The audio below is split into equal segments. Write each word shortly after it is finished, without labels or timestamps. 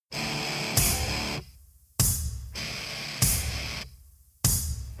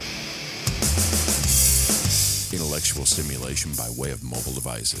intellectual stimulation by way of mobile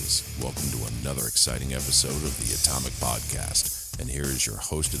devices. Welcome to another exciting episode of the Atomic Podcast. And here is your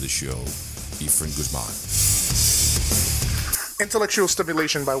host of the show, Efren Guzman. Intellectual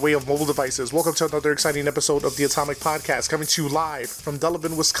stimulation by way of mobile devices. Welcome to another exciting episode of the Atomic Podcast, coming to you live from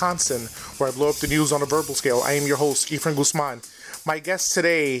Delavan, Wisconsin, where I blow up the news on a verbal scale. I am your host, Efren Guzman. My guest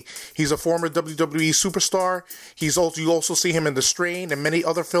today, he's a former WWE superstar. You also see him in The Strain and many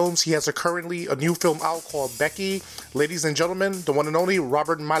other films. He has currently a new film out called Becky. Ladies and gentlemen, the one and only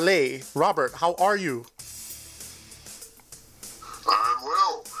Robert Maillet. Robert, how are you? I'm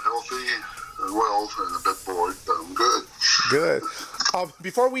well, healthy and well, and a bit bored, but I'm good. Good.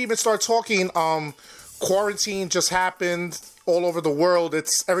 Before we even start talking, quarantine just happened all over the world.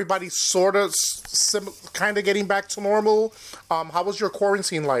 It's everybody sort of kind of getting back to normal. How was your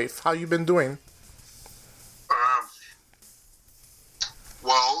quarantine life? How you been doing?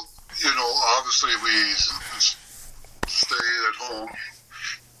 Well, obviously we stayed at home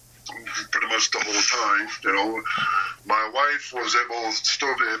pretty much the whole time. My wife was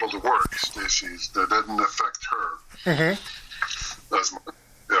still able to work. That didn't affect her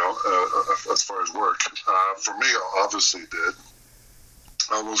as far as work. For me, obviously did.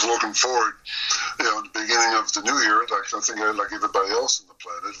 I was looking forward, at the beginning of the new year, like I think like everybody else on the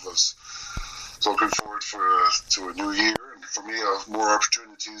planet, was looking forward to a new year, and for me, more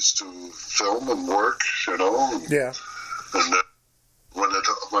opportunities to film and work, Yeah. And when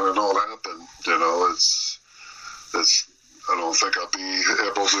it all happened, it's I don't think I'll be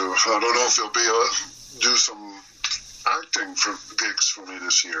able to. I don't know if there'll be do some acting for gigs for me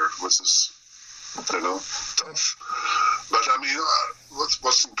this year, which is tough. But I mean,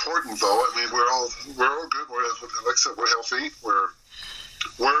 what's important though? I mean, we're all good. Like I said, we're healthy. We're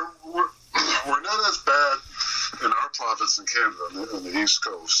not as bad in our province in Canada on the East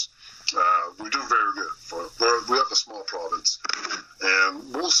Coast. We do very good. We have a small province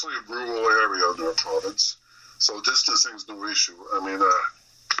and mostly a rural area in our province, so distancing is no issue. I mean, I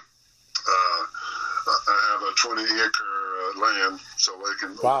have a 20-acre land, so I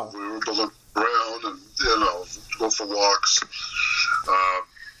can. Wow. We were able to look around and go for walks.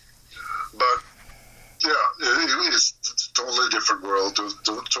 But yeah, it's a totally different world.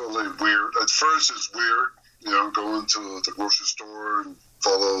 Totally weird. At first, it's weird. Going to the grocery store and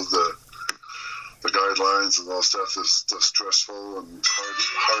follow the guidelines and all that stuff is just stressful and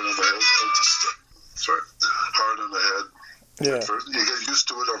hard on the head. Hard on the head. Yeah. You get used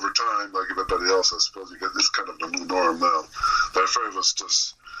to it over time, like everybody else, I suppose. It's kind of the new norm now. But at first, it was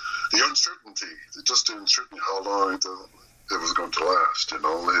just the uncertainty. The uncertainty how long it was going to last.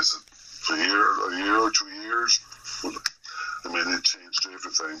 Is it a year or 2 years? I mean, it changed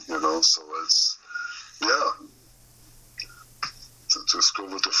everything. So it's just go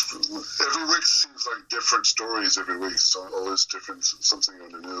with every week seems like different stories every week. So always different, something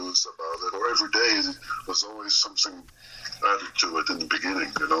on the news about it, or every day was always something added to it in the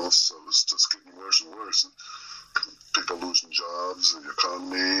beginning. So it's just getting worse and worse. People losing jobs and the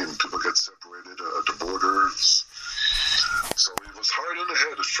economy, and people get separated at the borders. So it was hard on the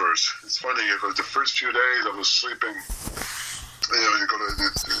head at first. It's funny, the first few days I was sleeping.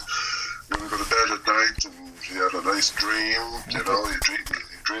 You go to bed at night and you had a nice dream. You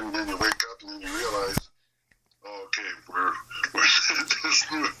dream, and then you wake up and then you realize, okay, we're in this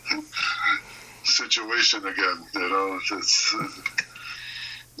new situation again.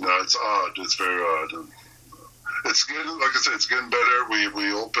 It's odd. It's very odd. And it's getting, like I said, it's getting better.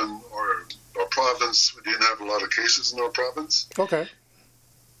 We opened our province. We didn't have a lot of cases in our province. Okay.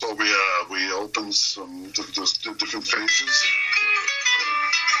 So we opened some different phases.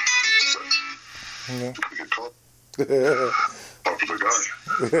 Yeah. Popular guy.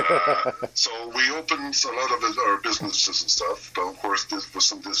 So we opened a lot of our businesses and stuff, but of course with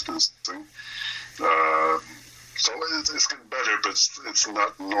some distancing. So it's getting better, but it's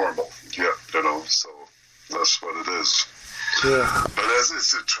not normal yet, So that's what it is. Yeah. But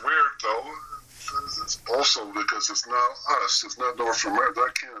it's weird though. It's also because it's not us. It's not North America,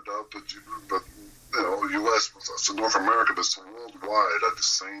 not Canada, but U.S. So North America, but it's worldwide at the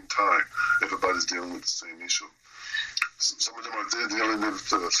same time. Everybody's dealing with the same issue. Some of them are dealing with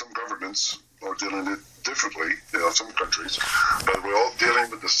some governments are dealing with it differently. Some countries, but we're all dealing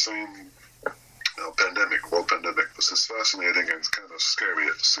with the same world pandemic. This is fascinating and it's kind of scary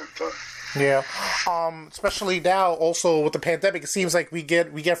at the same time. Yeah, especially now, also with the pandemic, it seems like we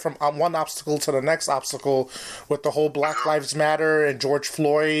get from one obstacle to the next obstacle with the whole Black Lives Matter and George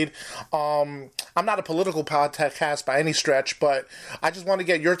Floyd. I'm not a political podcast by any stretch, but I just want to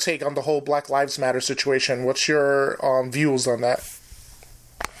get your take on the whole Black Lives Matter situation. What's your views on that?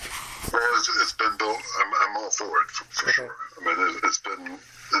 Well, it's been built. I'm all for it. for sure. I mean,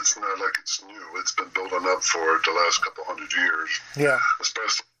 it's not like it's new. It's been building up for the last couple hundred years. Yeah.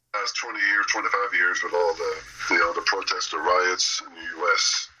 Especially the last 20 years, 25 years with all the protests, the riots in the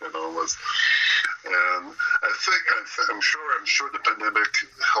U.S., and I'm sure the pandemic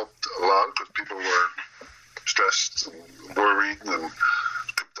helped a lot because people were stressed and worried and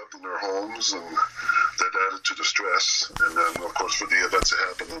cooped up in their homes, and that added to the stress. And then, of course, with the events that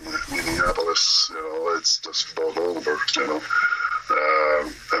happened in Minneapolis, it's just all over, and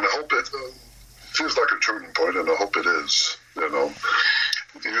I hope it feels like a turning point, and I hope it is,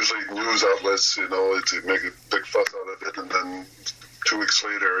 Usually news outlets, they make a big fuss out of it, and then 2 weeks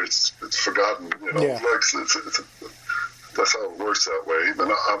later it's forgotten, Yeah. That's how it works that way.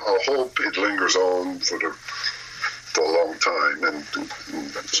 And I hope it lingers on for a long time and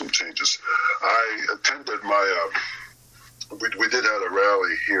some changes. I attended we did have a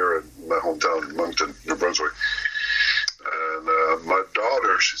rally here in my hometown in Moncton, New Brunswick. And my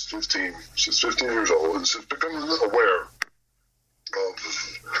daughter, she's 15 years old, and she's becoming aware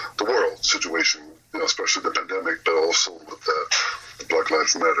of the world situation, especially the pandemic, but also with the Black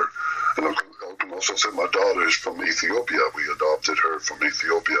Lives Matter. And I can also say my daughter is from Ethiopia. We adopted her from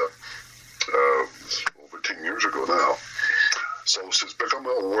Ethiopia over 10 years ago now. So she's become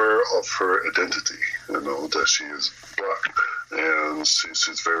aware of her identity, that she is Black, and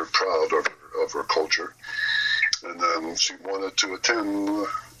she's very proud of her culture. And then she wanted to attend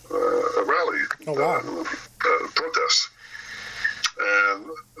a rally, a protest. And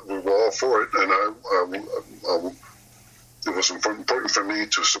we were all for it, and it was important for me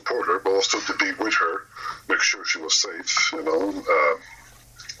to support her, but also to be with her, make sure she was safe,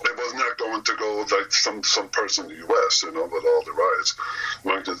 It was not going to go like some parts in the U.S., with all the riots.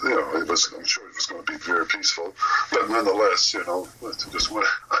 I'm sure it was going to be very peaceful, but nonetheless,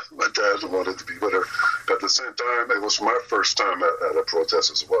 my dad wanted to be with her. But at the same time, it was my first time at a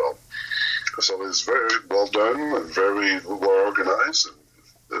protest as well. So it was very well done and very well organized, and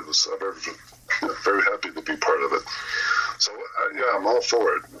it was very happy to be part of it. So I'm all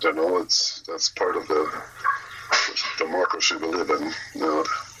for it. That's part of the democracy we live in.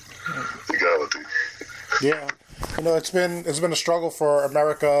 Legality. Yeah. It's been a struggle for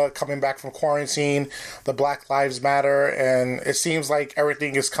America coming back from quarantine, the Black Lives Matter, and it seems like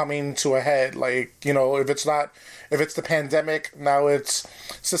everything is coming to a head. Like, if it's the pandemic, now it's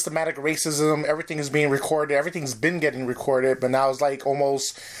systematic racism, everything is being recorded, everything's been getting recorded, but now it's like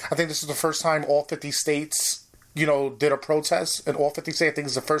almost, I think this is the first time all 50 states did a protest in all 50 states. I think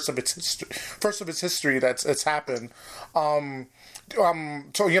it's the first of its history that's happened. So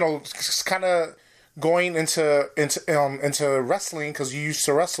it's kind of going into wrestling, because you used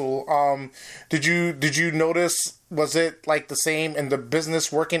to wrestle. Did you notice, was it like the same in the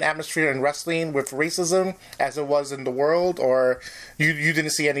business working atmosphere in wrestling with racism as it was in the world, or you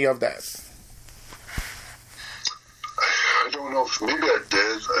didn't see any of that? I don't know. Maybe I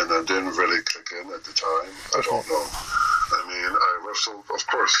did, and I didn't really click in at the time. I don't know. I mean, I wrestled, of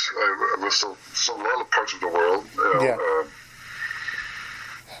course. I wrestled a lot of parts of the world. Yeah.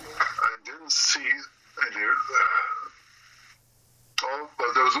 I didn't see any.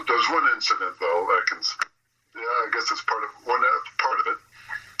 But there was one incident though. I guess it's part of it.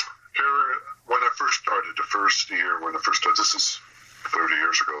 Here, when I first started, this is 30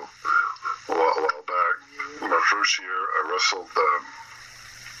 years ago, a while back. My first year, I wrestled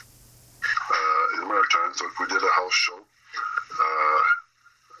in the Maritimes. We did a house show,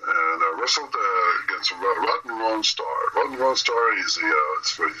 and I wrestled against Ron Star. Ron Star is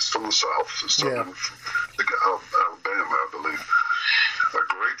he's from the South. He's from Alabama, I believe. A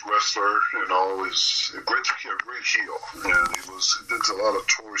great wrestler, is a great heel, and he did a lot of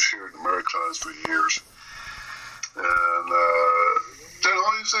tours here in the Maritimes for years. And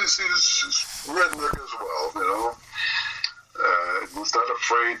he's redneck as well, He's not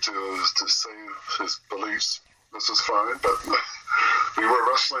afraid to say his beliefs. This is fine, but we were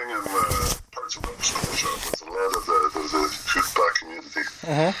wrestling in parts of Nova Scotia with a lot of the huge Black community.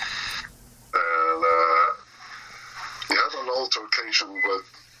 Uh-huh. And he had an altercation with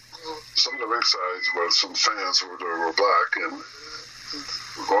some of the ringsides where some fans who were Black, and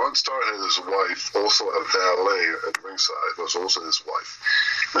Ron Star had his wife, also a valet at ringside, was also his wife.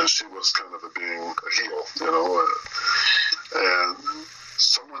 And she was kind of being a heel, and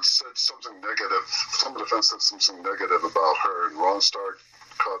someone said something negative. Some of the fans said something negative about her, and Ron Star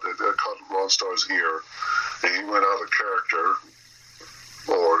caught Ron Star's ear, and he went out of character,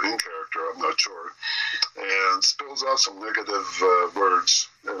 or in character, I'm not sure, and spills out some negative words.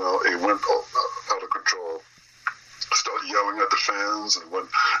 He went out of control. Started yelling at the fans, and it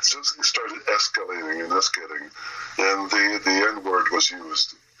started escalating. and the N-word was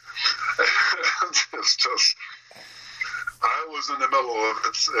used. And it's just, I was in the middle of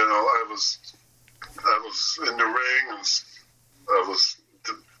it, I was in the ring, and I was,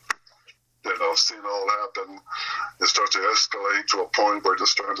 seeing all happen. It started to escalate to a point where they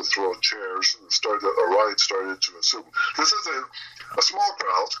started to throw chairs, and a riot started to assume. This is a small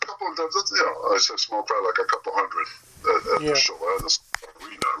crowd, a couple of, I said small crowd, like a couple hundred at the show, at this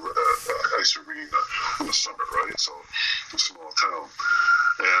arena, ice arena in the summer, right? So, a small town.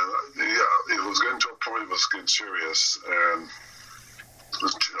 And, it was getting to a point, it was getting serious, and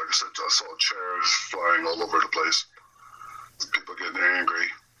like I said, I saw chairs flying all over the place, people getting angry.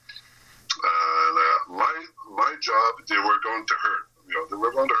 And my job, they were going to hurt. They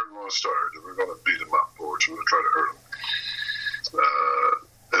were going to hurt Lone Star. They were going to beat him up, or try to hurt him.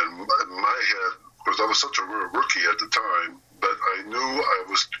 And in my head, because I was such a rookie at the time, but I knew I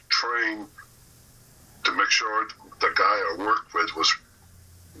was trained to make sure the guy I worked with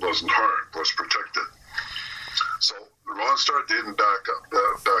wasn't harmed, was protected. So Lone Star didn't back up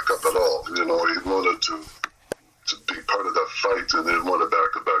at all. He wanted to be part of that fight, and didn't want to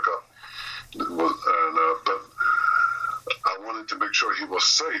back up. But I wanted to make sure he was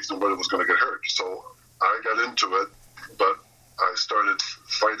safe. Nobody was going to get hurt. So I got into it, but I started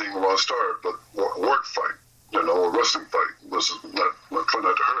fighting Lone Star, but a work fight, a wrestling fight. Was not trying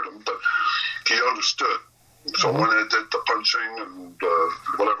not to hurt him, but he understood. So when I did the punching and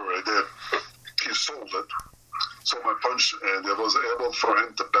whatever I did, he sold it. So my punch, and it was able for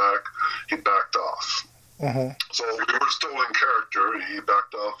him to he backed off. Mm-hmm. So we were still in character. He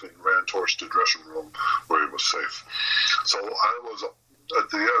backed off and ran towards the dressing room where he was safe. So I was at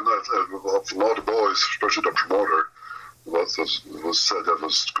the end from all the boys, especially the promoter, was said that it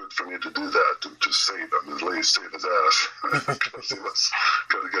was good for me to do that to save him, at least save his ass, because he was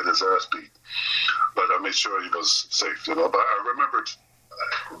going to get his ass beat. But I made sure he was safe, But I remembered,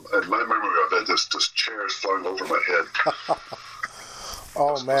 in my memory of it, just chairs flying over my head.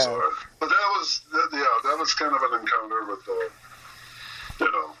 Oh man! But that was kind of an encounter with,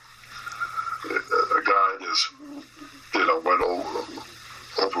 a guy just, went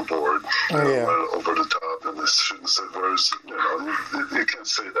overboard, went over the top, and this shouldn't say words. You can't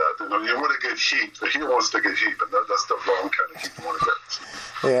say that. You want to get heat. He wants to get heat, but that's the wrong kind of heat you want to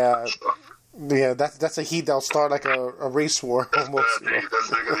get. Yeah. So, yeah, that's a heat that'll start like a race war almost. That's bad heat.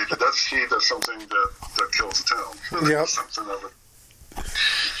 That's negative. That's heat. That's something that kills the town. Yep. Something that would.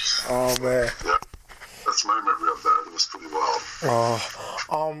 Oh man. Yeah, that's my memory of that. It was pretty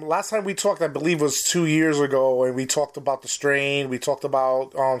wild. Last time we talked, I believe, was 2 years ago, and we talked about The Strain. We talked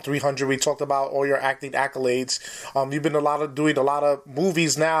about 300. We talked about all your acting accolades. You've been doing a lot of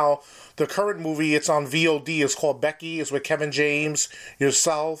movies now. The current movie, it's on VOD. It's called Becky. It's with Kevin James,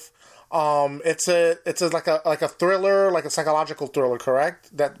 yourself. It's like a thriller, like a psychological thriller, correct?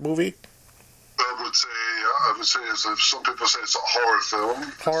 That movie. I would say, some people say it's a horror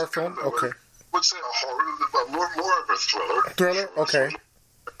film. Horror film, okay. I would say a horror, but more of a thriller. Thriller, okay.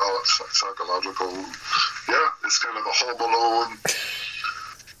 It's psychological. Yeah, it's kind of a Home Alone,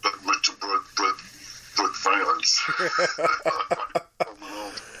 but with violence. Home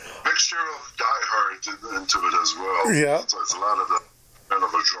Alone. Mixture of Die Hard into it as well. Yeah. So it's a lot of the kind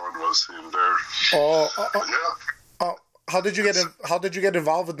of a genres in there. Yeah. How did you get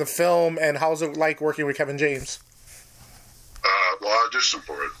involved in the film, and how was it like working with Kevin James? Well, I auditioned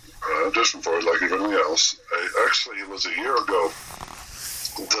for it like everything else. It was a year ago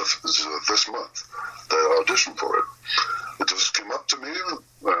this month that I auditioned for it. It just came up to me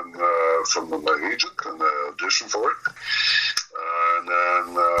and from my agent, and I auditioned for it. And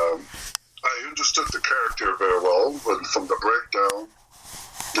then I understood the character very well, but from the breakdown,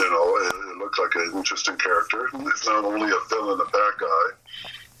 it looked like an interesting character. He's not only a villain, a bad guy,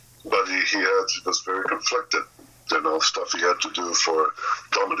 but he was very conflicted. Stuff he had to do for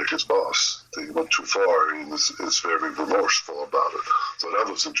Dominic, his boss. He went too far, and is very remorseful about it. So that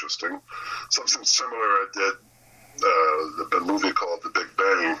was interesting. Something similar I did, a movie called The Big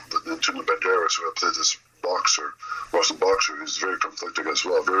Bang, with Antonio Banderas, who I played this Russian boxer. He's very conflicted as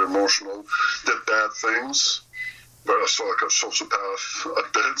well, very emotional, did bad things. But I saw like a sociopath a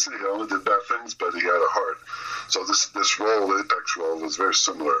bit. He only did bad things, but he had a heart. So this role, Apex role, was very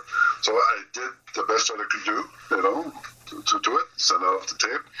similar. So I did the best that I could do, to do it, send it off the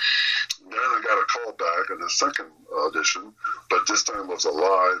tape. Then I got a call back in the second audition, but this time was a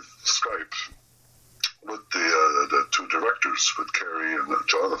live Skype with the two directors, with Carrie and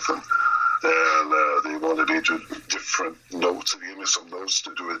Jonathan. And they wanted me to do different notes. They gave me some notes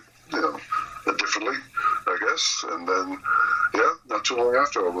to do it, differently, I guess. And then, not too long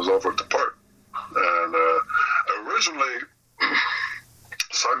after, I was over at the park. And originally,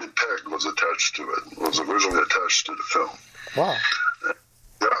 Simon Pegg was attached to it. Was originally attached to the film. Wow.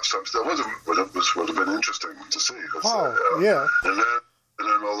 Yeah, so that would have been interesting to see. Wow. Yeah. And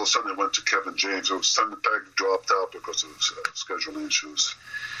then all of a sudden it went to Kevin James. Simon Pegg dropped out because of scheduling issues.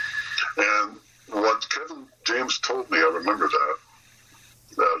 And what Kevin James told me, I remember that.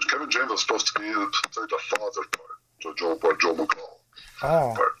 Kevin James was supposed to be the father part, so Joe McCall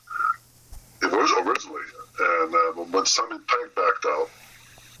part. It was originally, and when Simon Pegg backed out,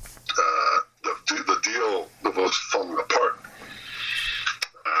 the deal was falling apart.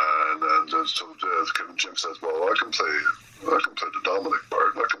 And then so Kevin James says, "Well, I can play the Dominic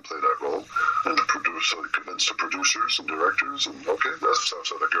part, and I can play that role." And the producer, so he convinced the producers and directors, and okay, that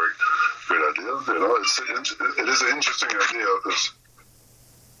sounds like a great idea. You know, it is an interesting idea because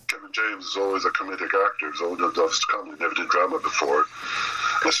Kevin James is always a comedic actor. He's always done comedy, never did drama before.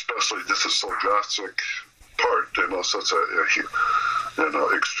 Especially this is so drastic part, you know, such a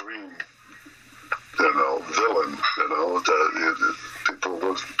extreme, villain, that people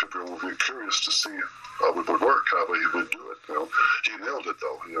would be curious to see how it would work, how he would do it. You know, he nailed it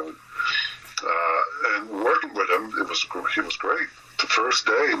though. And working with him, he was great. The first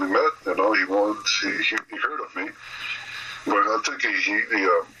day we met, he heard of me. But I think he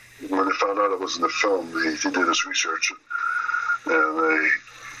when he found out I was in the film, he did his research, and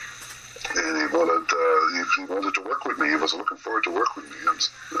he wanted to work with me. He was looking forward to work with me, and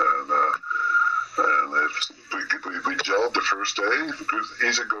we gelled the first day.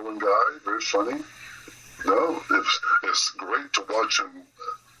 Easygoing guy, very funny. No, it's great to watch him,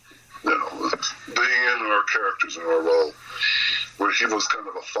 being in our characters in our role, where he was kind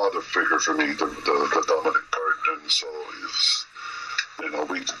of a father figure for me, the Dominic part, and so he was. We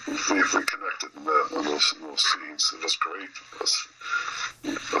connected in those scenes. It was great.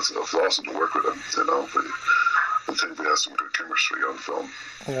 It was awesome to work with him. I think we had some good chemistry on film.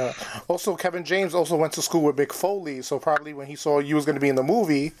 Yeah. Also, Kevin James also went to school with Mick Foley, so probably when he saw you was going to be in the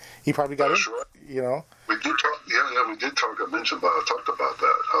movie, he probably got That's it. Right. We did talk. Yeah, we did talk. I talked about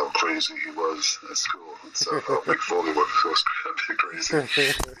that. How crazy he was at school. So how Mick Foley was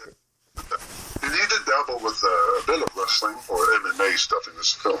crazy. He did dabble with a bit of wrestling or MMA stuff in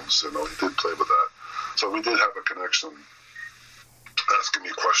his films. He did play with that. So we did have a connection, asking me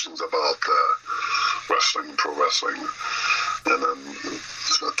questions about wrestling, pro wrestling. And then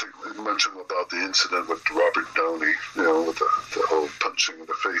I think we mentioned about the incident with Robert Downey, with the whole punching in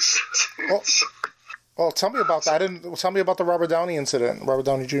the face. Oh, tell me about that. Tell me about the Robert Downey incident, Robert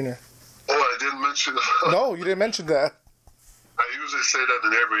Downey Jr. Oh, I didn't mention that. No, you didn't mention that. I usually say that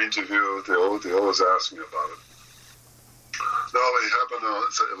in every interview. They always ask me about it. No, it happened.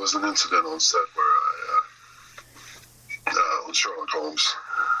 It was an incident on set where on Sherlock Holmes,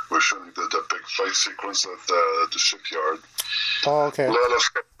 we're shooting the big fight sequence at the shipyard. Oh, okay. A lot of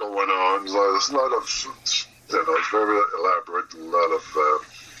stuff going on. There's a lot of, it's very elaborate. A lot of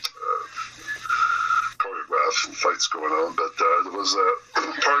choreographed and fights going on. But there was a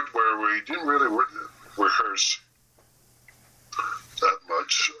part where we didn't really rehearse that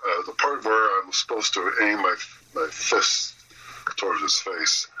much. The part where I was supposed to aim my fist towards his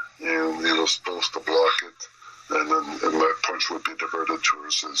face, and he was supposed to block it, and then my punch would be diverted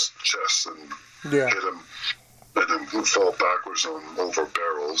towards his chest and hit him, and then he'd fall backwards over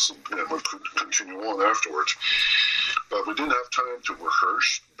barrels, and we could continue on afterwards. But we didn't have time to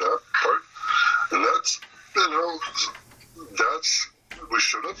rehearse that part, and that's we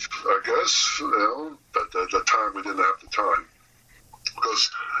should have, I guess, but at the time we didn't have the time.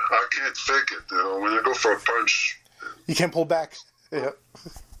 Because I can't fake it, when you go for a punch, you can't pull back. Yeah.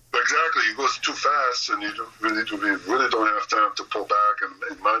 Exactly, you go too fast, and you really don't have time to pull back. And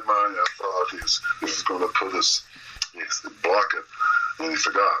in my mind, I thought he was going to put block it, and he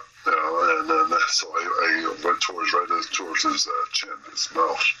forgot. And then so I went towards his chin, his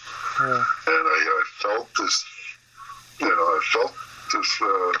mouth, and I felt this,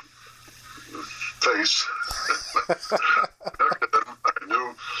 face. I knew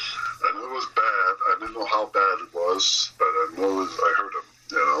it was bad. I didn't know how bad it was, but I knew I heard him.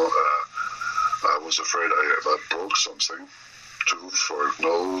 I was afraid I broke something, tooth or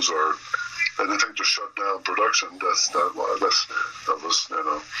nose or anything to shut down production. That's not why. That was. I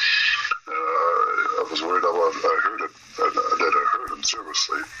was worried I heard it. That I heard him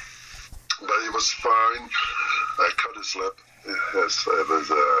seriously, but he was fine. I cut his lip. Yes, it was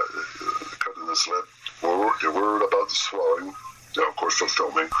cut in his lip. You're worried about the swelling. Of course, for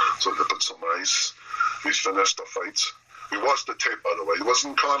filming. So they put some ice. We finished the fights. We watched the tape, by the way. It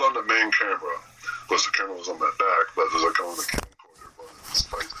wasn't caught on the main camera because the camera was on my back, but it was like on the camcorder. This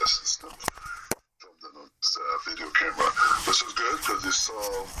fight assistant filmed it on his video camera. This is good because you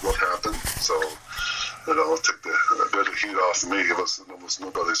saw what happened. So, take a bit of heat off me. It was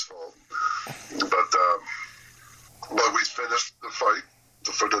nobody's fault. But we finished the fight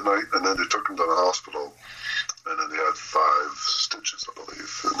for the night, and then they took him to the hospital, and then he had 5 stitches, I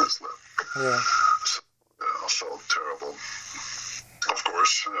believe, in his lip. Yeah. So, I felt terrible. Of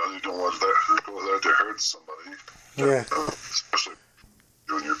course, you don't want to go there to hurt somebody. Yeah. Especially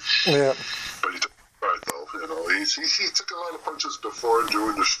Junior. Yeah. But he took it right, though. He took a lot of punches before and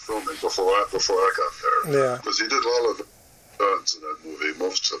during the filming, before I got there. Yeah. Because he did all of the stunts in that movie,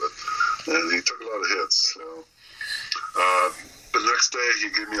 most of it. And he took a lot of hits, the next day, he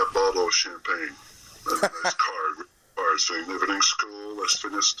gave me a bottle of champagne and a nice card. Saying everything's cool. Let's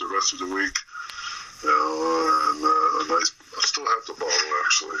finish the rest of the week. And a nice. I still have the bottle,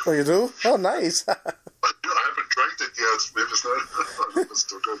 actually. Oh, you do? Oh, nice. I haven't drank it yet. Maybe it's not. It's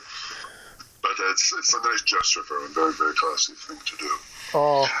still good. But it's a nice gesture for him. Very, very classy thing to do.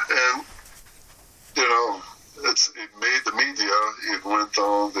 Oh. And it made the media. It went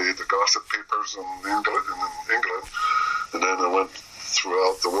on the gossip papers in England, and then it went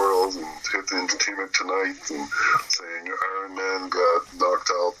throughout the world and hit the Entertainment Tonight and saying Iron Man got knocked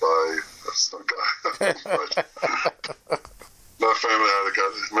out by some guy. My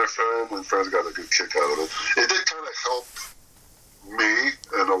family and friends got a good kick out of it. It did kind of help me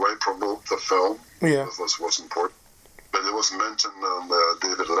in a way promote the film. Yeah. This was important. But it was mentioned on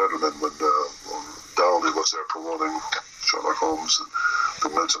David Letterman when Downey was there promoting Sherlock Holmes. And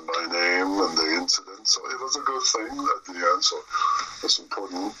they mentioned my name and the incident. So it was a good thing at the end. So it's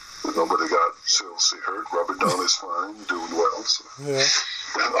important. Nobody got seriously hurt. Robert Downey's fine, doing well. So. Yeah.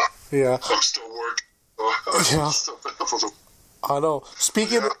 Yeah. I'm still working. Yeah. I know.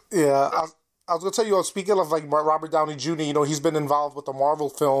 Speaking I was going to tell you, speaking of like Robert Downey Jr., he's been involved with the Marvel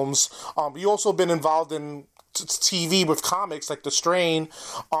films. You also been involved in TV with comics like The Strain.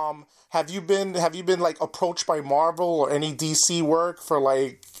 Have you been like approached by Marvel or any DC work for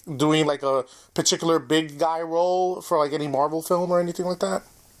like doing like a particular big guy role for like any Marvel film or anything like that?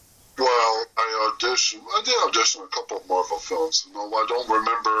 Well, I did audition a couple of Marvel films. I don't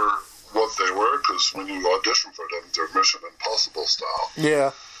remember what they were because when you audition for them, they're Mission Impossible style.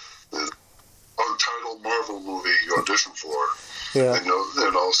 Yeah. The untitled Marvel movie you audition for. Yeah. And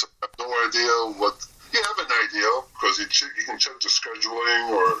so I have no idea what. You have an idea because you can check the scheduling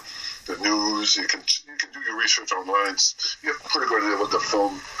or the news. You can do your research online. You have a pretty good idea what the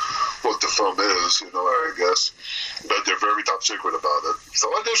film is. I guess, but they're very top secret about it. So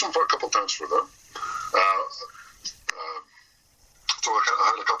I auditioned for a couple times for them. So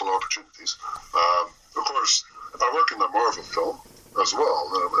I had a couple opportunities. Of course, I work in the Marvel film as well.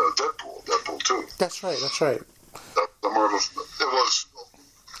 Deadpool 2. That's right. The Marvel. It was.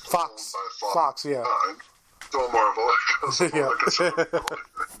 Fox, yeah. Still Marvel. Yeah.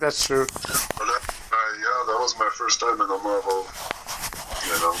 That's true. But that was my first time in the Marvel,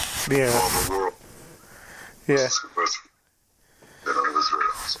 Yeah. Marvel world. Yeah. It was very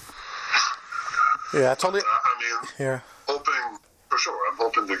awesome. Yeah, I totally. Yeah. I'm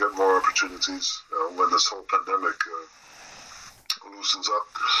hoping to get more opportunities when this whole pandemic loosens up.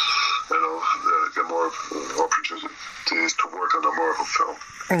 Get more opportunities to work on a Marvel film.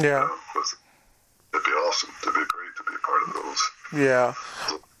 Yeah. It'd be awesome. It'd be great to be a part of those. Yeah.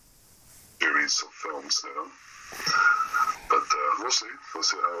 Series of films, But we'll see. We'll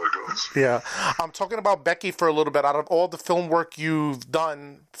see how it goes. Yeah. I'm talking about Becky for a little bit. Out of all the film work you've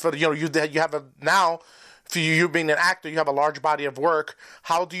done, for you have now. For you being an actor, you have a large body of work.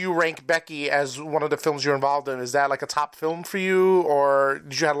 How do you rank Becky as one of the films you're involved in? Is that like a top film for you, or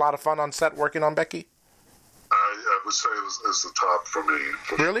did you have a lot of fun on set working on Becky? I would say it's the top for me.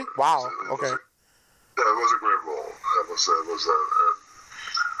 Really? Wow. Okay. It was a great role. It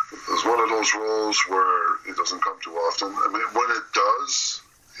was one of those roles where it doesn't come too often. When it does,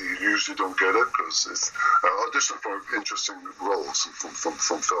 you usually don't get it because I audition for interesting roles from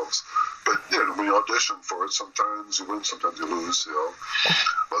films. But when you audition for it, sometimes you win, sometimes you lose.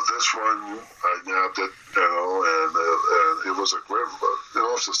 But this one, I nabbed it. And it was a great. I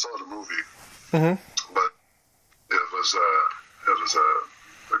also saw the movie, but it was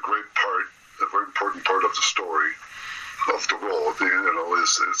a great part, a very important part of the story of the role.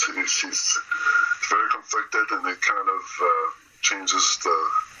 He's very conflicted, and it kind of changes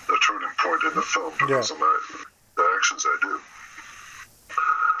the turning point in the film because of the actions I do.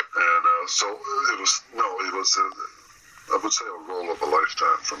 And so it was I would say a role of a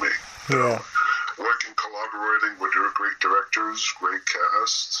lifetime for me. Yeah. Collaborating with your great directors, great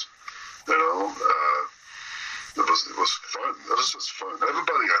cast. It was was fun. It was just fun.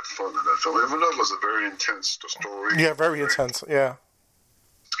 Everybody had fun in that film, even though it was a very intense story. Yeah, very intense. Yeah.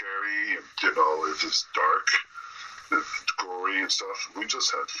 Scary, and it was dark, gory and stuff. We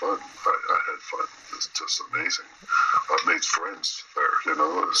just had fun. I had fun. It's just amazing. I made friends there.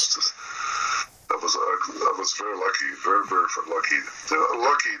 It's just. I was very lucky, very, very lucky.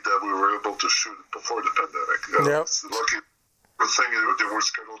 Lucky that we were able to shoot it before the pandemic. Yep. Lucky. The thing is, they were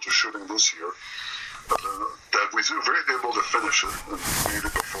scheduled to shooting this year, but that we were able to finish it and made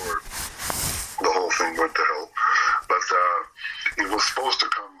it before the whole thing went to hell. But it was supposed to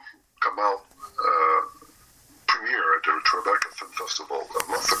come out premiere at the Tribeca Film Festival a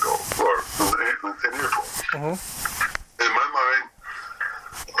month ago, or in April. Mm-hmm. In my mind,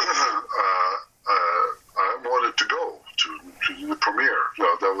 I wanted to go to the premiere. I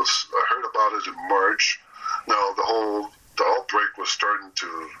heard about it in March. Now the outbreak was starting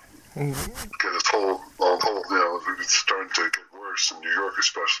to get its hold. It's starting to get worse in New York,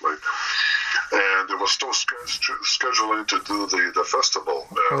 especially. And it was still scheduling to do the festival.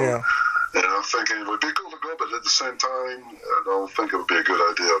 Yeah. And I'm thinking it would be cool to go, but at the same time, I don't think it would be a good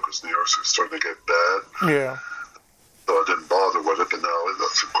idea because New York's starting to get bad. Yeah. So I didn't bother with it, but now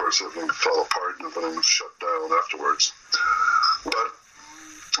that's, of course, everything fell apart and everything was shut down afterwards. But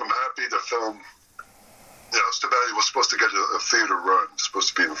I'm happy the film. It's too bad it was supposed to get a theater run. It's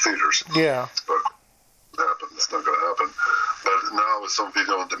supposed to be in theaters. Yeah. But it happened. It's not going to happen. But now with some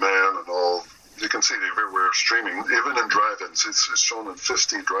video on demand and all, you can see it everywhere streaming, even in drive-ins. It's shown in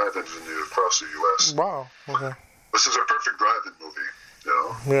 50 drive-ins across the U.S. Wow. Okay. This is a perfect drive-in movie,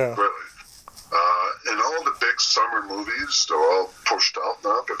 Yeah. Really. And all the big summer movies, they're all pushed out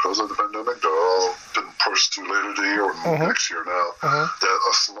now because of the pandemic. They're all been pushed to later the year or next year now. That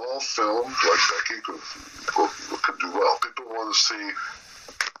a small film like Becky could do well. People want to see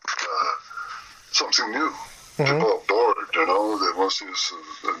something new. People are bored, They want to see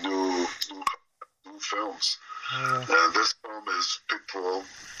new films. And this film is people,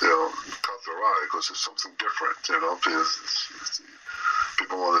 caught their eye because it's something different,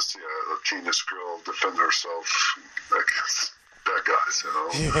 people want to see a teenage girl defend herself against bad guys,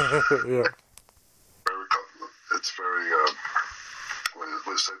 Yeah. It's very, what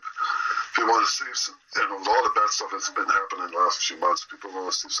do you say? People want to see, all the bad stuff that's been happening in the last few months, people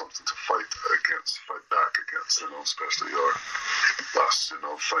want to see something to fight back against, especially us,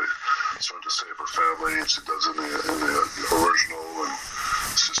 trying to save her family, and she does it in the original, and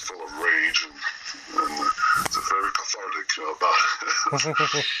it's just full of rage, and it's very cathartic, about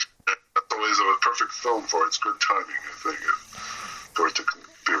it. That's always a perfect film for it. It's good timing, I think, for it to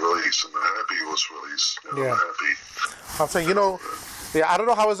be released, and I'm happy it was released, Yeah. I'm happy. I'll say, I don't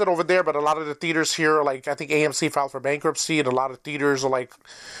know how is it over there, but a lot of the theaters here, like I think AMC filed for bankruptcy, and a lot of theaters are like,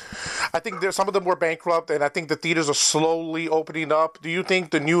 I think some of them were bankrupt, and I think the theaters are slowly opening up. Do you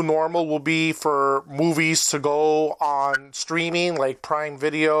think the new normal will be for movies to go on streaming, like Prime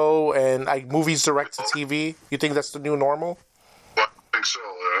Video and like movies direct to TV? You think that's the new normal? Well, I think so.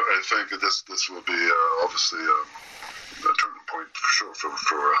 I think this will be obviously a turning point for sure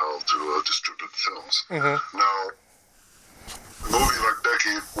for how to distribute films. Now, a movie like Becky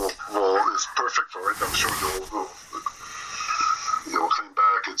is perfect for it. I'm sure you'll claim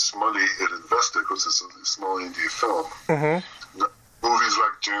back its money it invested because it's a small indie film. Movies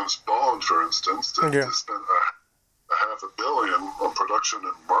like James Bond, for instance, they spent $500 million on production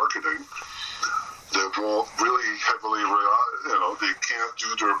and marketing. They won't really heavily rely, they can't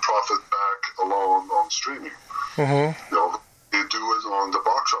do their profit back alone on streaming. They do it on the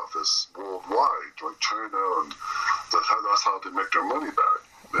box office worldwide, like China, and that's how they make their money back.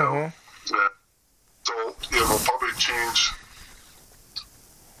 So it will probably change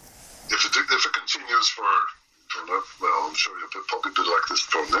if it continues for I'm sure it'll probably be like this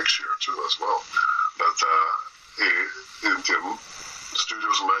for next year too as well. But the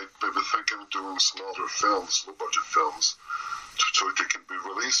studios might maybe thinking of doing smaller films, low budget films, so they can be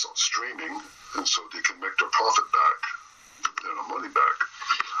released on streaming, and so they can make their profit back, money back.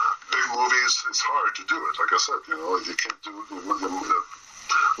 Big movies, it's hard to do it. Like I said, you can't do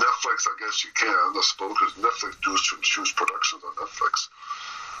Netflix. I guess you can, I suppose, because Netflix does huge productions on Netflix.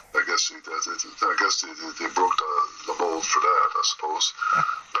 I guess they broke the mold for that, I suppose.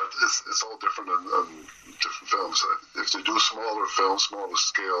 But it's all different in different films. If they do smaller films, smaller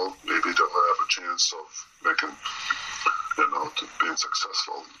scale, maybe they'll have a chance of making, to being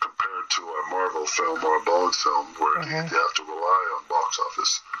successful compared to a Marvel film or a Bond film where they have to rely on box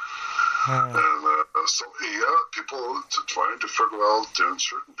office. And so, people are trying to figure out their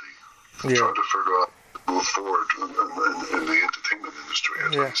uncertainty. Trying to figure out move forward in the entertainment industry,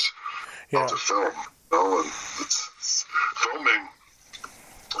 at least, of the film. And it's filming.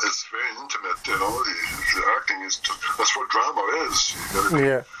 It's very intimate, The acting is that's what drama is.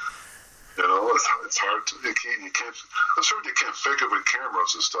 Yeah. It's hard to you can't. I'm sure you can't fake it with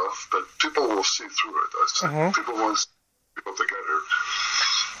cameras and stuff, but people will see through it. People want to see people together.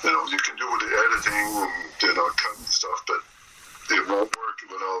 You can do with the editing and cut and stuff, but it won't work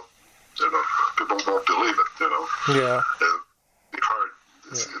without people won't believe it. Yeah. It'd be hard.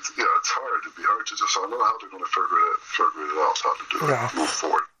 It's hard. It'd be hard to just. I don't know how they're going to figure it out how to do it. Move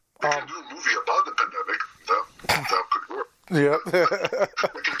forward. They can do a movie about the pandemic. That could work. Yeah.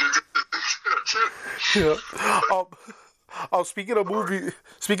 They can do yeah. Speaking of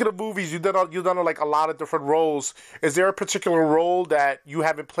movies, you've done like a lot of different roles. Is there a particular role that you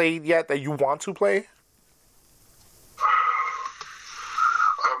haven't played yet that you want to play? I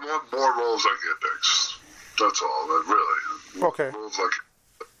want more roles like Apex. That's all. Really. Okay. Roles like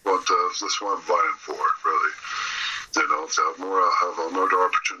that's what I'm vying for. Really. To have another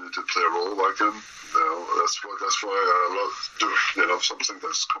opportunity to play a role like him. That's why I love doing. Something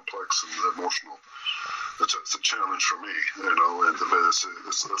that's complex and emotional. It's a challenge for me, and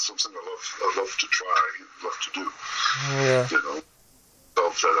it's something I love to try, love to do. Yeah. So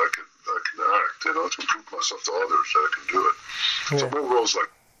that I can act, to prove myself to others that I can do it. Yeah. So more roles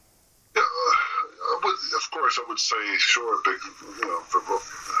like, I would say, sure, big,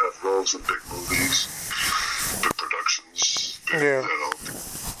 have roles in big movies, big productions, big,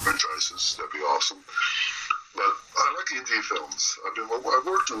 franchises. That'd be awesome. But I like indie films. I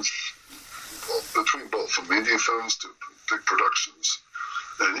worked in between both, from indie films to big productions.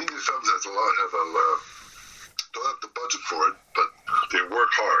 And indie films don't have the budget for it, but they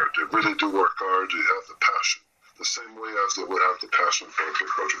work hard. They really do work hard. They have the passion. The same way as they would have the passion for a big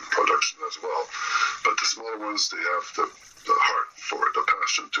production as well. But the smaller ones, they have the heart for it, the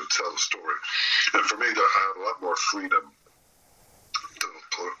passion to tell a story. And for me, I have a lot more freedom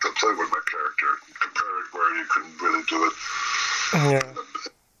to play with my character compared where you couldn't really do it. Yeah.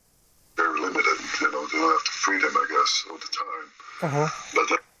 Very limited, they don't have the freedom, I guess, all the time. But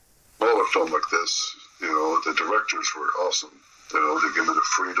like a smaller film like this, the directors were awesome. They give me the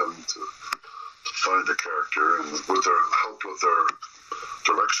freedom to find the character, and with their help, with their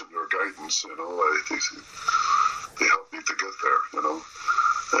direction, their guidance, they help me to get there, and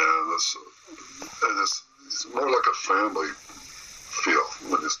it's more like a family feel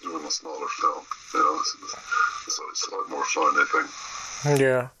when it's doing a smaller film, it's a lot more fun, I think.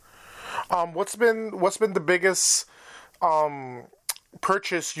 Yeah. What's been the biggest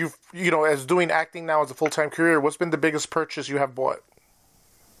purchase you've as doing acting now as a full-time career? What's been the biggest purchase you have bought?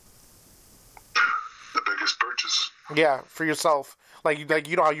 The biggest purchase? Yeah, for yourself. Like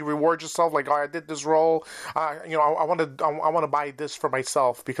how you reward yourself. Like, I did this role. I want to buy this for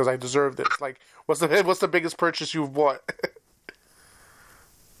myself because I deserve this. Like, what's the biggest purchase you've bought?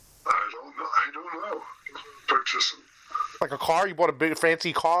 I don't know. Purchase. Like a car? You bought a big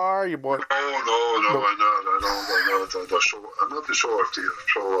fancy car? You bought? No, I'm not. I'm not the show off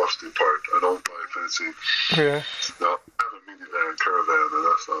the part. I don't buy fancy. Yeah. No, I have a minivan, caravan, and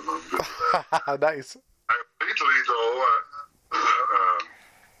that's not. I'm good with that. Nice. Lately, though,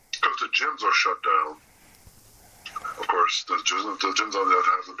 because the gyms are shut down. Of course, the gyms on that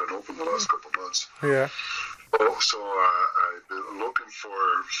hasn't been open the last couple of months. Yeah. So I've been looking for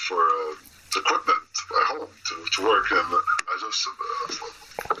equipment at home to work, and I just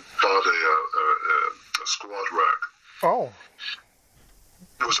bought a squat rack. Oh.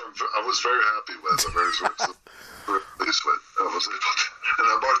 I was very happy with. I'm very pleased with. I was able to, and I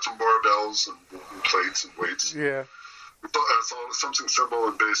bought some barbells and plates and weights. Yeah. That's all. Something simple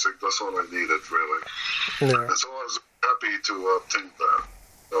and basic. That's all I needed, really. Yeah. And so I was happy to obtain that.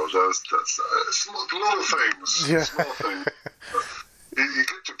 That's little things. Yeah. Small things. You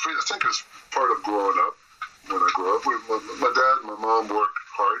get to I think it's part of growing up. When I grew up, my dad and my mom worked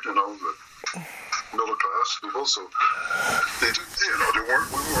hard, middle class people, so we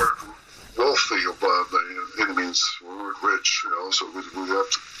weren't wealthy by any means. We weren't rich, so we have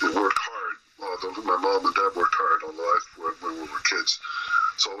to work hard. Although my mom and dad worked hard on life when we were kids.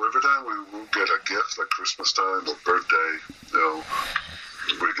 So every time we would get a gift, like Christmas time or birthday,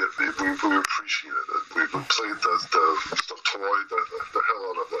 we appreciated it. We played the toy, the hell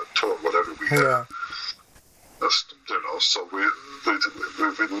out of that toy, whatever we had. Yeah. So we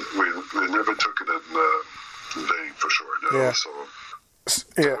never took it in vain, for sure. Yeah. So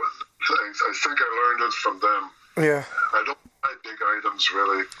yeah. I think I learned it from them. Yeah. I don't buy big items,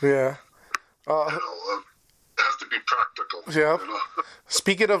 really. Yeah. It has to be practical. Yeah.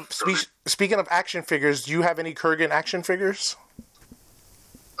 Speaking of action figures, do you have any Kurgan action figures?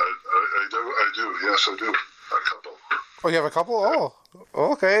 I do, Yes, I do. A couple. Oh, you have a couple? Oh,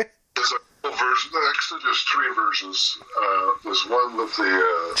 okay. There's a couple versions. Actually, there's 3 versions. There's one with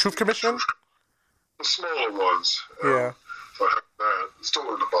the Truth Commission? the smaller ones. Yeah. So I have that. It's still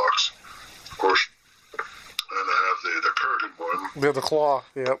in the box, of course. And I have the Kurgan one. Yeah, the claw.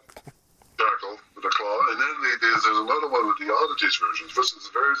 Yep. Jackal with the claw. And then there's another one with the Oddities versions. This is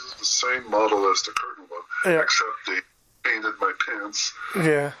very the same model as the Kurgan one, Yeah. except they painted my pants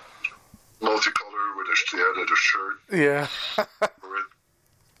Yeah. multicolored with the added a shirt. Yeah. For it.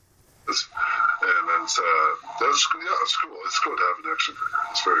 And then that's cool. It's cool to have an action figure.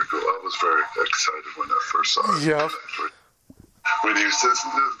 It's very cool. I was very excited when I first saw it. Yeah. When you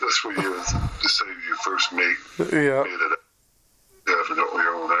that's what you say you first made Yeah. it. You have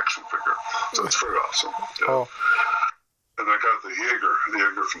your own action figure, so it's very awesome. Yeah. Oh. And I got the Jaeger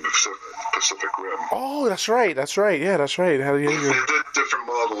from the Pacific Rim. Oh, that's right. Yeah, that's right. How do you? They did different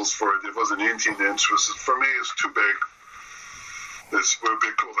models for it. It was an 18-inch. For me, it's too big. It would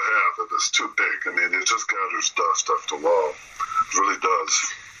be cool to have, but it's too big. I mean, it just gathers dust off the wall. It really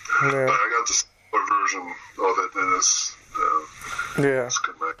does. Yeah. But I got the smaller version of it, and it's good.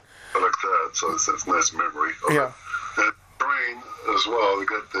 I like that, so it's a nice memory. Yeah. And Strain as well. We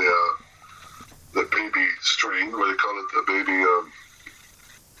got the baby Strain. What do you call it? The baby.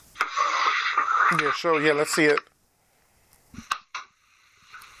 Yeah. Sure. Yeah. Let's see it.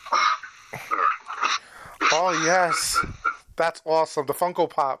 There. Oh yes. That's awesome. The Funko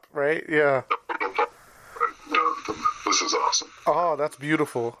Pop, right? Yeah. This is awesome. Oh, that's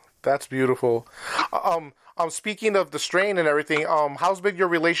beautiful. That's beautiful. Speaking of the Strain and everything, how's been your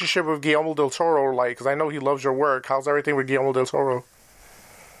relationship with Guillermo del Toro like? Because I know he loves your work. How's everything with Guillermo del Toro?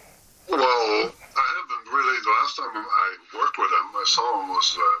 Well, I haven't really. The last time I worked with him, I saw him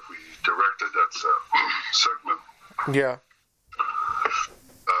was we directed that segment. Yeah.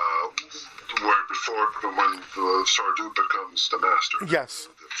 Where before when Sardu becomes the master. Yes.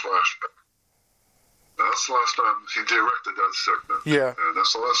 The flashback. That's the last time he directed that segment. Yeah. And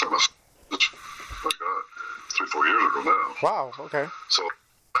that's the last time I saw. Oh my God, 3-4 years ago now. Wow. Okay. So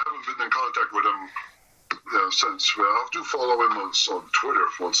I haven't been in contact with him since. Well, I do follow him on Twitter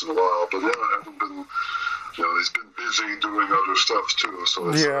once in a while, but I haven't been. He's been busy doing other stuff too, so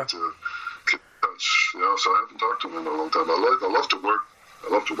it's hard to get in touch. So I haven't talked to him in a long time. I love to work. I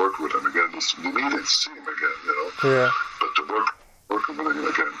love to work with him again. It's needed to see him again, Yeah. But to work with him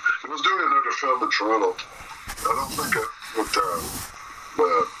again. He was doing another film in Toronto. I don't think with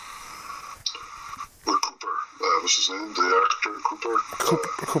Cooper. What's his name? The actor Cooper.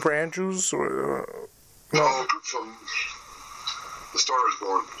 Cooper Andrews? Or, no, from The Star Is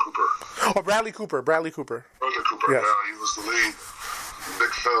Born. Cooper. Oh, Bradley Cooper. Bradley Cooper. Yes. Yeah, he was the lead.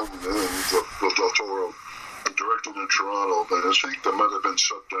 Big film with Del Toro. Directed in Toronto, but I think that might have been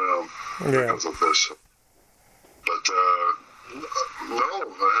shut down because of this. But no,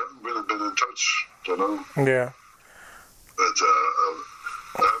 I haven't really been in touch, Yeah. But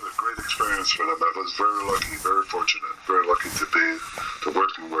I had a great experience with him. I was very lucky, very fortunate, very lucky to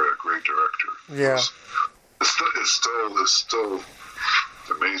working with a great director. Yeah. It's still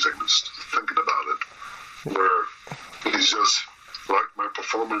amazing thinking about it. Where he's just like my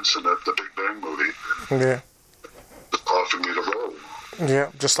performance in the Big Bang movie. Yeah. Offered me the role. Yeah,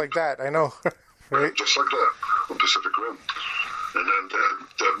 just like that. I know. Right? Just like that on Pacific Rim. And then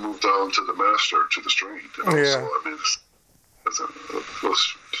that moved on to the Master, to the Strain. Yeah. So, I mean, it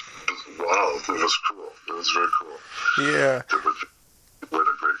was wow. It was cool. It was very cool. Yeah. What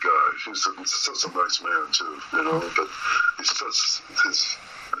a great guy. He's such a nice man, too, but he's such, his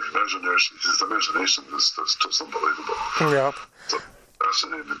imagination is just unbelievable. Yeah. So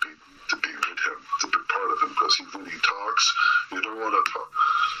fascinating to be with him, to be part of him, because when he talks, you don't want to talk.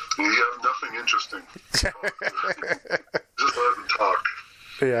 You have nothing interesting. Just let him talk.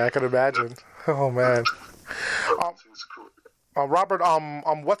 Yeah, I can imagine. Oh man. He's cool. Robert,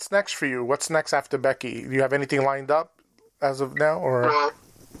 what's next for you? What's next after Becky? Do you have anything lined up as of now, or? Well,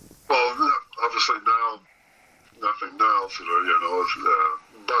 obviously now, nothing now,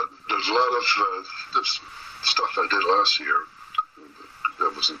 but there's a lot of stuff I did last year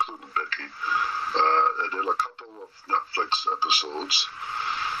that was including Becky. I did a couple of Netflix episodes.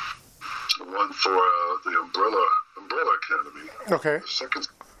 One for the Umbrella Academy. Okay. The second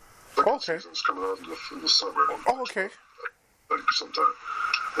season's coming out in the summer. Oh, okay. I think sometime.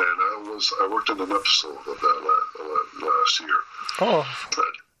 And I worked on an episode of that last year. Oh. I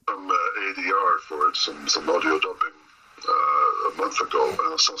did some ADR for it, some audio dubbing a month ago, and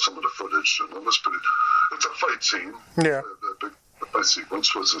I saw some of the footage, and it was pretty. It's a fight scene. Yeah. The fight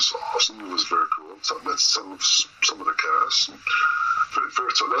sequence was just awesome. It was very cool. So I met some of the cast. And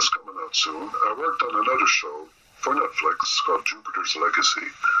so that's coming out soon. I worked on another show for Netflix called Jupiter's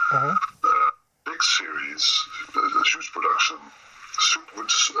Legacy. Big series, a huge production,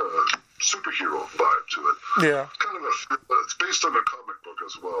 with superhero vibe to it. Yeah. Kind of it's based on a comic book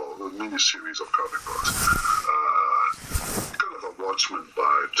as well, a mini series of comic books. Kind of a Watchmen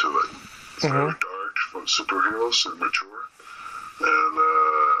vibe to it. It's very dark from superheroes and mature. And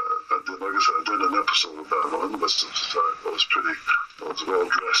like I said, I did an episode of that one. I was well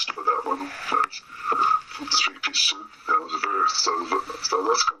dressed for that one. The three-piece suit. So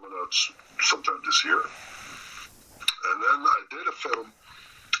that's coming out sometime this year. And then I did a film,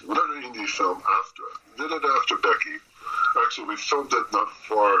 another indie film after. Did it after Becky. Actually, we filmed it not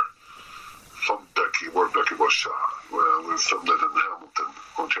far from Becky, where Becky was shot. We filmed it in Hamilton,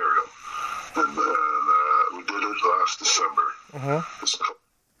 Ontario. And we did it last December.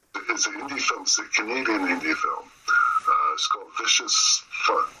 It's an indie film. It's a Canadian indie film. It's called Vicious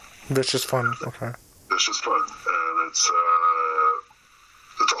Fun. Vicious Fun, okay. Vicious Fun. And it's a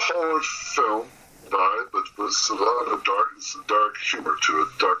horror film vibe, but with a lot of dark humor to it,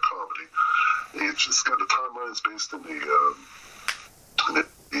 dark comedy. It's got the timeline is based in the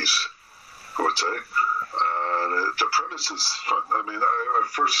East, I would say. The premise is fun. I mean, I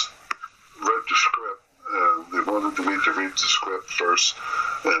first read the script, and they wanted me to read the script first,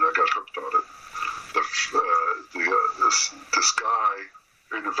 and I got hooked on it. This guy,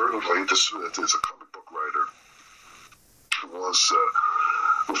 inadvertently, this is a comic book writer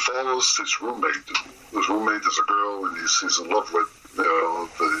who follows his roommate. His roommate is a girl, and he's in love with,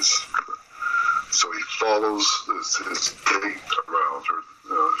 so he follows his date around,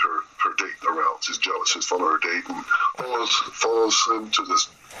 her date around. He's jealous. He's following her date and follows him to this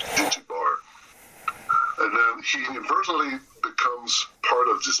dingy bar. And then he inadvertently becomes part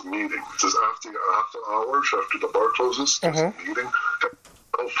of this meeting. Just after hours, after the bar closes, there's a meeting,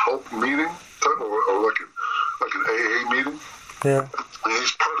 help meeting type, or like an AA meeting. Yeah. And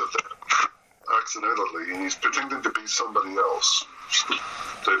he's part of that accidentally, and he's pretending to be somebody else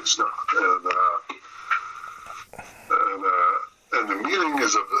that he's not. And the meeting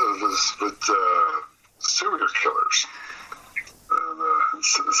is with serial killers. And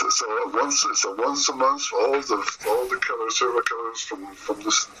so once a month, all the serial killers from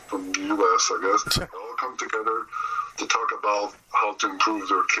the U.S., I guess, they all come together to talk about how to improve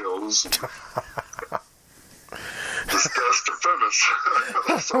their kills. That's the premise.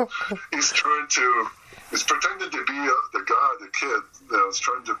 So he's pretending to be the kid. He's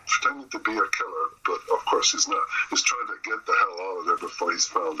pretending to be a killer, but of course he's not. He's trying to get the hell out of there before he's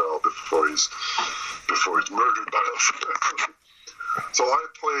found out, before he's murdered by us. So I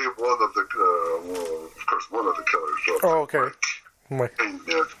play one of the killers. Oh, okay. And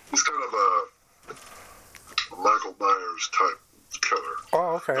he's kind of a Michael Myers type killer.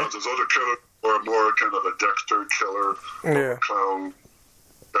 Oh, okay. Now, there's other killers who are more kind of a Dexter killer, or a clown,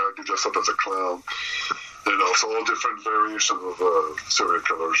 who dressed up as a clown. So all different variations of serial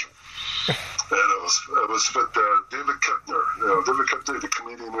killers. And it was with David Koechner. David Koechner, the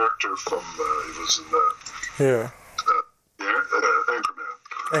comedian actor from he was in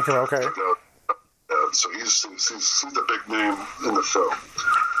Anchorman, okay. So he's the big name in the film,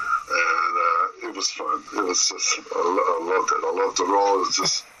 and it was fun. It was just I loved it. I loved the role. It's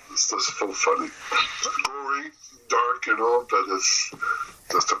just so funny, gory, dark, but it's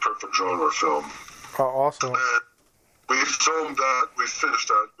just a perfect genre film. Oh, awesome. And we filmed that. We finished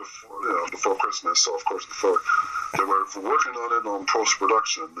that before Christmas. So of course, before they were working on it on post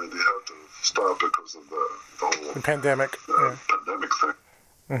production, and they had to stop because of the whole pandemic pandemic thing.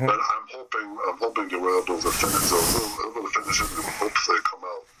 But I'm hoping they were able to finish it, and hopefully come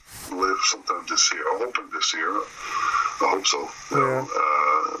out live sometime this year. I'm hoping this year. I hope so.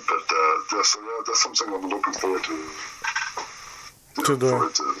 But that's something I'm looking forward to. To do.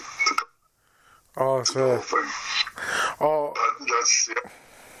 Oh, that's the whole thing. Oh, that's it.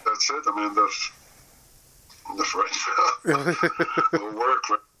 I mean, that's right now. The work.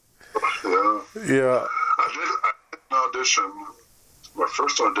 Yeah. I did an audition. My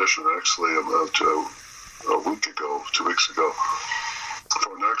first audition, actually, about 2 weeks ago,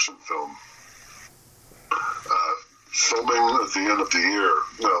 for an action film. Filming at the end of the year.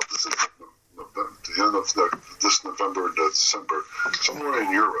 No, this is the end of this November and December, somewhere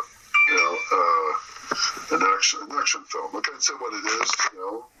in Europe. An action film. I can't say what it is,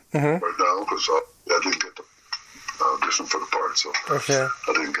 right now, because I didn't get the audition for the part, so I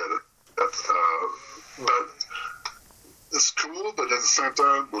didn't get it. But it's cool, but at the same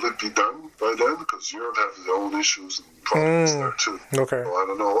time, will it be done by then? Because Europe has their own issues and problems there too. Okay. So I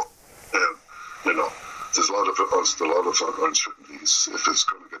don't know. And, there's a lot of uncertainties if it's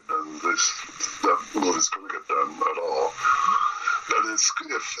going to get done. That movie's going to get done at all. But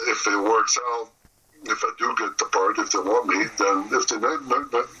if it works out, if I do get the part, if they want me, then if they're not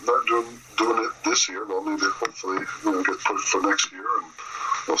doing it this year, well, maybe hopefully get pushed for next year, and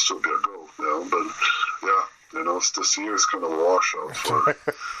I'll still get a go. But yeah, this year is kind of a washout for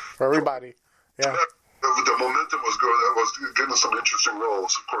everybody. Yeah. The momentum was good. That was getting some interesting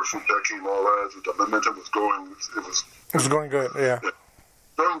roles, of course, with Becky and all that. The momentum was going. It was going good. Yeah.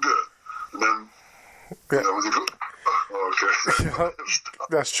 Going good, and then okay.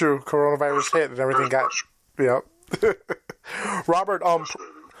 That's true. Coronavirus hit and everything got. Yep. Robert,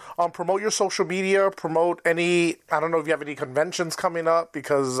 promote your social media. Promote any. I don't know if you have any conventions coming up,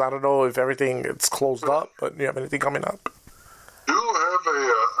 because I don't know if everything it's closed up. But do you have anything coming up? Do have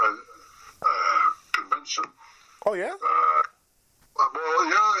a convention. Oh yeah. Well,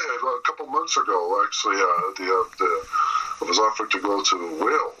 yeah, a couple months ago, actually, I was offered to go to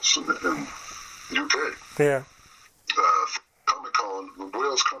Wales in UK. Yeah. Comic-Con,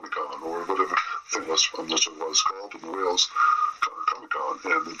 Wales Comic-Con, or whatever thing was, I'm not sure what it's called, in Wales Comic-Con,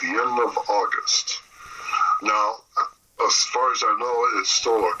 and at the end of August. Now, as far as I know, it's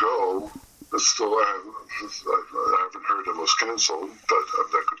still a go. It's still, I haven't heard it was canceled, but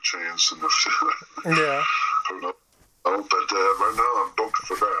that could change in the future. Yeah. Who knows? But right now I'm booked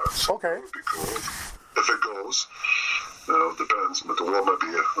for that. So okay. That would be cool. If it goes, depends. But the world might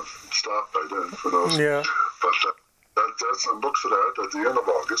be stopped by then. Who knows? Yeah. But that's I'm booked for that at the end of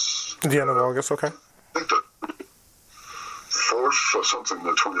August. The end of August, okay. I think the 4th or something,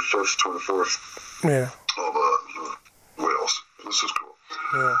 the 25th, 24th. Yeah. Of Wales. This is cool.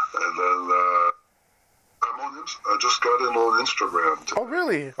 Yeah. And then I just got in on Instagram today. Oh,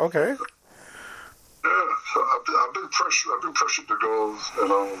 really? Okay. Yeah, so I've been pressured to go.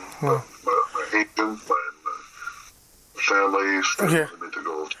 My agent, my family, me to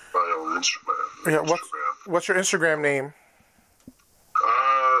go buy on Instagram. Yeah. What's your Instagram name?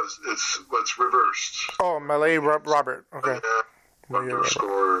 It's reversed. Oh, Maillet Robert. Okay. Yeah.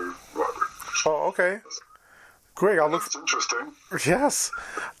 Underscore Robert. Oh, okay. Great. I'll look. It's interesting. Yes.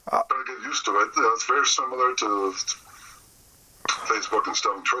 I'm trying to get used to it. It's very similar to Facebook and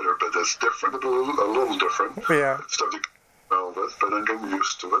stuff and Twitter, but it's different, a little different. Yeah. Stuff you can know with, but I'm getting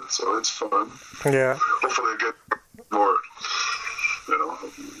used to it, so it's fun. Yeah. Hopefully I get more,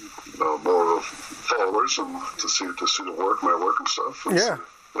 more followers and to see the work, my work and stuff. And yeah.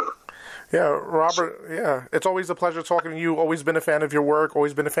 Yeah, Robert, yeah. It's always a pleasure talking to you. Always been a fan of your work.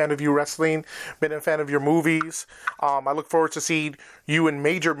 Always been a fan of you wrestling. Been a fan of your movies. I look forward to seeing you in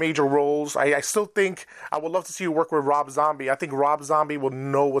major, major roles. I still think I would love to see you work with Rob Zombie. I think Rob Zombie will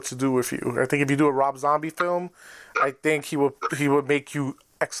know what to do with you. I think if you do a Rob Zombie film, I think he would make you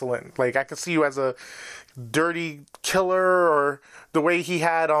excellent. Like, I could see you as a dirty killer, or the way he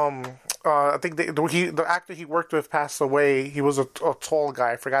had I think the actor he worked with passed away. He was a tall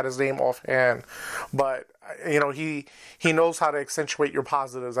guy. I forgot his name offhand, but he knows how to accentuate your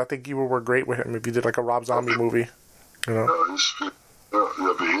positives. I think you would work great with him if you did like a Rob Zombie movie. He'll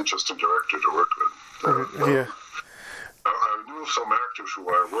be an interesting director to work with. Yeah. I knew some actors who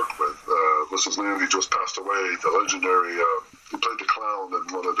I worked with. What's his name? He just passed away. The legendary. He played the clown in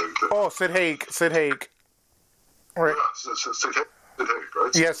one of the. Oh, Sid Haig. Right. Yeah, Sid Haig,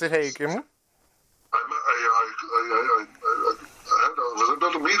 right? Yeah, Sid Haig. Mm-hmm. I was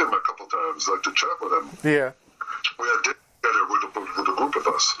able to meet him a couple times, like to chat with him. Yeah. We had dinner together with a group of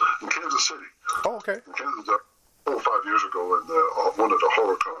us in Kansas City. Oh, okay. In Kansas, 4 or 5 years ago, in one of the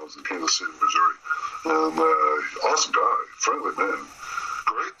horror cons in Kansas City, Missouri. And awesome guy, friendly man.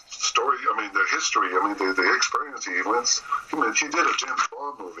 Great story. I mean, the history. I mean, the experience he went. He did a James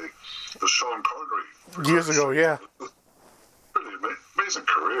Bond movie, the Sean Connery. Years ago, yeah. Really amazing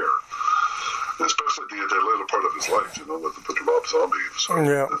career. Especially the later part of his life, with Rob Zombie. So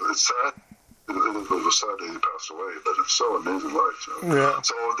yeah. It's sad. It was sad that he passed away, but it's so amazing life. Yeah.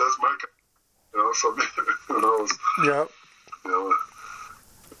 So that's my, so who knows? Yeah.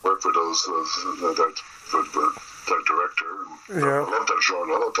 Work for that director. And, yeah. I love that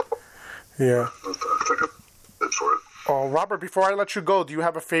genre. Yeah. I think I'm it for it. Oh, Robert, before I let you go, do you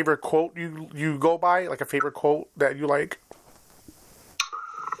have a favorite quote you go by? Like a favorite quote that you like?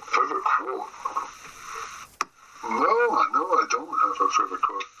 Favorite quote? No, I don't have a favorite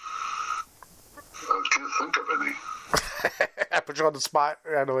quote. I can't think of any. I put you on the spot.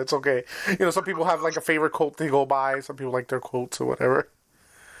 I know, it's okay. Some people have like a favorite quote they go by. Some people like their quotes or whatever.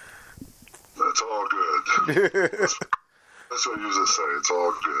 That's all good. That's what I usually say. It's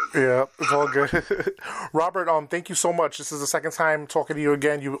all good. Yeah, it's all good. Robert, thank you so much. This is the second time talking to you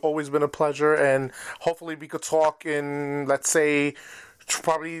again. You've always been a pleasure, and hopefully we could talk in, let's say,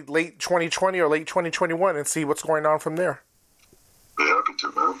 probably late 2020 or late 2021 and see what's going on from there. Be happy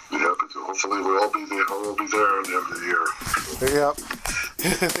to, man. Be happy to. Hopefully we'll all be there. I'll be there at the end of the year. Yeah.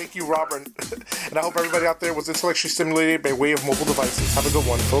 Thank you, Robert. And I hope everybody out there was intellectually stimulated by way of mobile devices. Have a good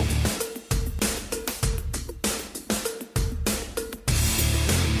one, folks.